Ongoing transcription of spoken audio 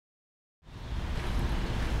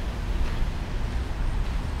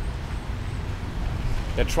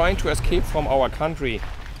that trying to escape from our country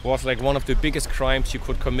was like one of the biggest crimes you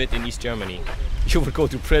could commit in East Germany. You would go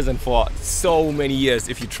to prison for so many years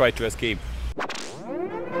if you tried to escape.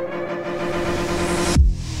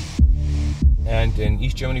 And in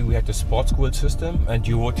East Germany we had the sports school system, and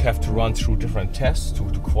you would have to run through different tests to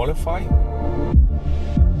qualify.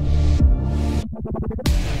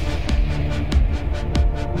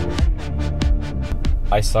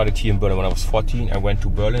 I started here in Berlin when I was 14. I went to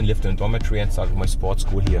Berlin, lived in a dormitory and started my sports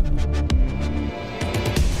school here.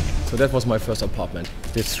 So that was my first apartment.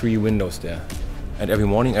 There's 3 windows there. And every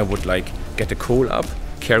morning I would like get the coal up,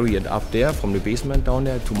 carry it up there from the basement down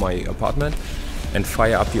there to my apartment and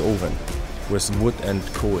fire up the oven with wood and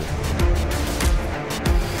coal.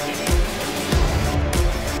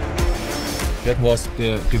 That was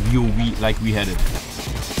the view we had it.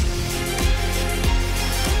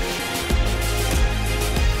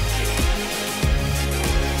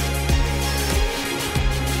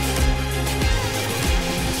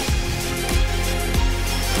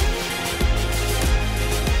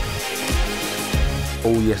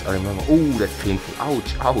 Oh yes, I remember. Oh, that's painful.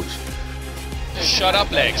 Ouch, ouch. Shut up,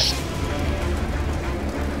 legs.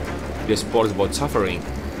 This sport is about suffering.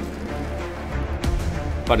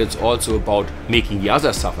 But it's also about making the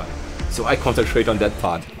others suffer. So I concentrate on that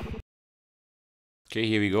part. Okay,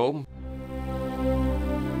 here we go.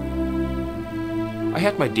 I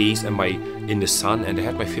had my days and in the sun, and I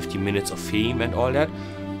had my 50 minutes of fame and all that.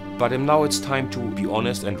 But now it's time to be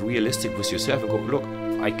honest and realistic with yourself and go, look,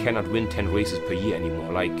 I cannot win 10 races per year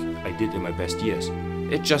anymore like I did in my best years.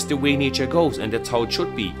 It's just the way nature goes, and that's how it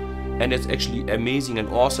should be. And it's actually amazing and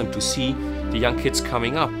awesome to see the young kids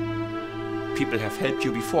coming up. People have helped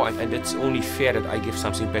you before, and it's only fair that I give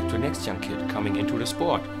something back to the next young kid coming into the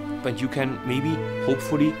sport. But you can maybe,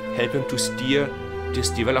 hopefully, help him to steer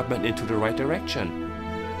this development into the right direction.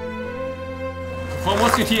 For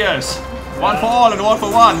Musketeers! One for all and all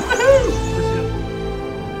for one!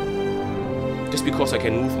 Just because I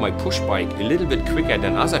can move my push bike a little bit quicker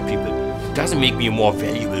than other people doesn't make me a more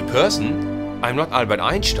valuable person. I'm not Albert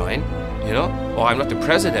Einstein, you know, or I'm not the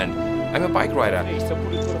president. I'm a bike rider.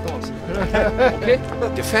 Okay?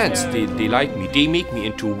 The fans, they like me. They make me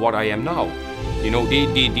into what I am now. You know,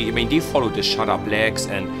 they follow the shut up legs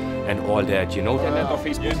and all that, you know.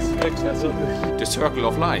 The circle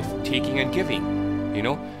of life, taking and giving. You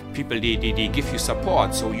know, people, they give you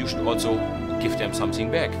support, so you should also give them something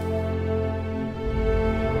back.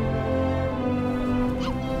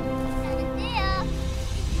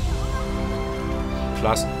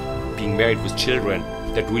 Plus, being married with children,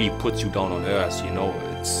 that really puts you down on earth, you know.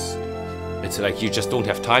 It's like you just don't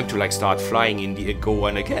have time to like start flying in the ego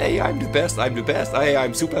and like, hey, I'm the best, hey,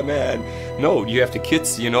 I'm Superman. No, you have the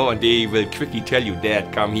kids, you know, and they will quickly tell you,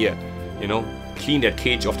 Dad, come here, you know, clean that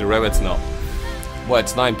cage of the rabbits now. Well,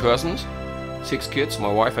 it's 9 persons, 6 kids,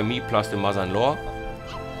 my wife and me, plus the mother-in-law.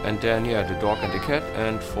 And then, yeah, the dog and the cat,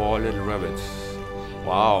 and 4 little rabbits.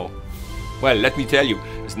 Wow. Well, let me tell you,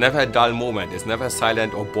 it's never a dull moment, it's never a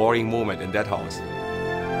silent or boring moment in that house.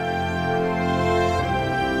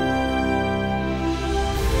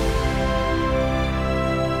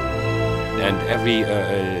 And every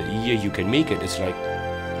year you can make it, it's like,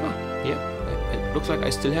 yeah, it looks like I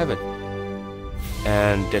still have it.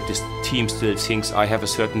 And that this team still thinks I have a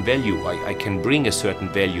certain value, I can bring a certain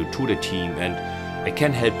value to the team, and I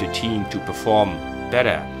can help the team to perform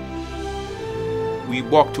better. We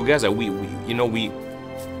work together, we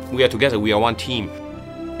are together, we are one team.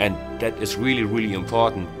 And that is really, really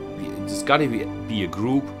important. It's got to be a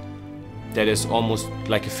group that is almost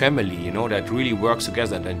like a family, you know, that really works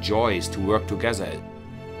together and enjoys to work together.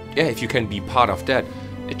 Yeah, if you can be part of that,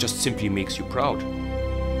 it just simply makes you proud.